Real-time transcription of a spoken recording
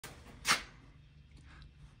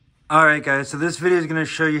All right, guys, so this video is going to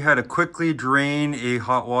show you how to quickly drain a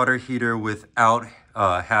hot water heater without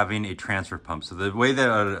having a transfer pump. So the way that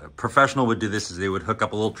a professional would do this is they would hook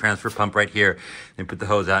up a little transfer pump right here and put the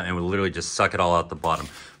hose out and it would literally just suck it all out the bottom.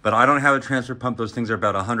 But I don't have a transfer pump. Those things are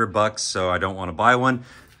about $100, so I don't want to buy one.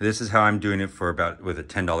 This is how I'm doing it with a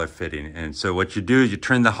 $10 fitting. And so what you do is you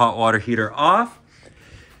turn the hot water heater off.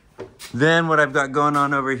 Then what I've got going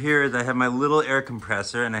on over here is I have my little air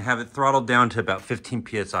compressor and I have it throttled down to about 15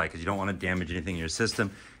 PSI because you don't want to damage anything in your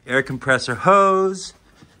system. Air compressor hose.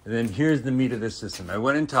 And then here's the meat of this system. I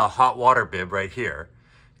went into a hot water bib right here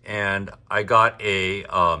and I got a,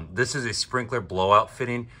 this is a sprinkler blowout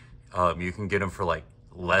fitting. You can get them for like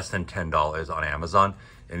less than $10 on Amazon.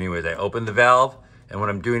 Anyways, I opened the valve and what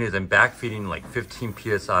I'm doing is I'm back feeding like 15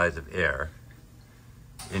 PSIs of air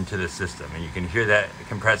into the system, and you can hear that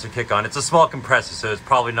compressor kick on. It's a small compressor, so it's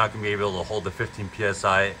probably not going to be able to hold the 15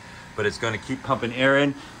 PSI, but it's going to keep pumping air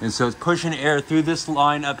in, and so it's pushing air through this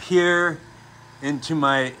line up here into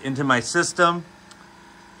my system,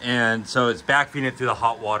 and so it's back feeding it through the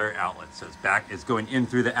hot water outlet. So it's going in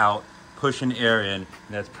through the out, pushing air in, and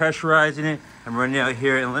that's pressurizing it. I'm running out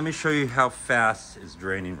here, and let me show you how fast it's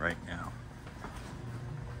draining right now.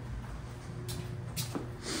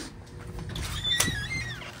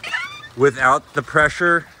 Without the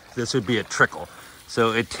pressure, this would be a trickle.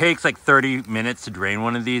 So it takes like 30 minutes to drain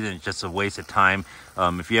one of these, and it's just a waste of time.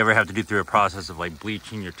 If you ever have to do through a process of like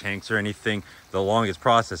bleaching your tanks or anything, the longest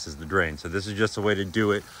process is the drain. So this is just a way to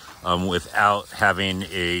do it without having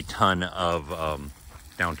a ton of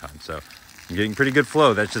downtime. So I'm getting pretty good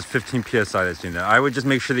flow. That's just 15 PSI that's doing that. I would just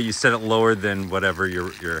make sure that you set it lower than whatever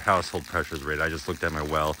your household pressure is rated. I just looked at my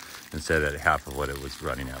well and set it at half of what it was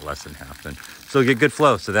running at, less than half. Then still get good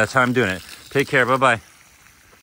flow. So that's how I'm doing it. Take care. Bye-bye.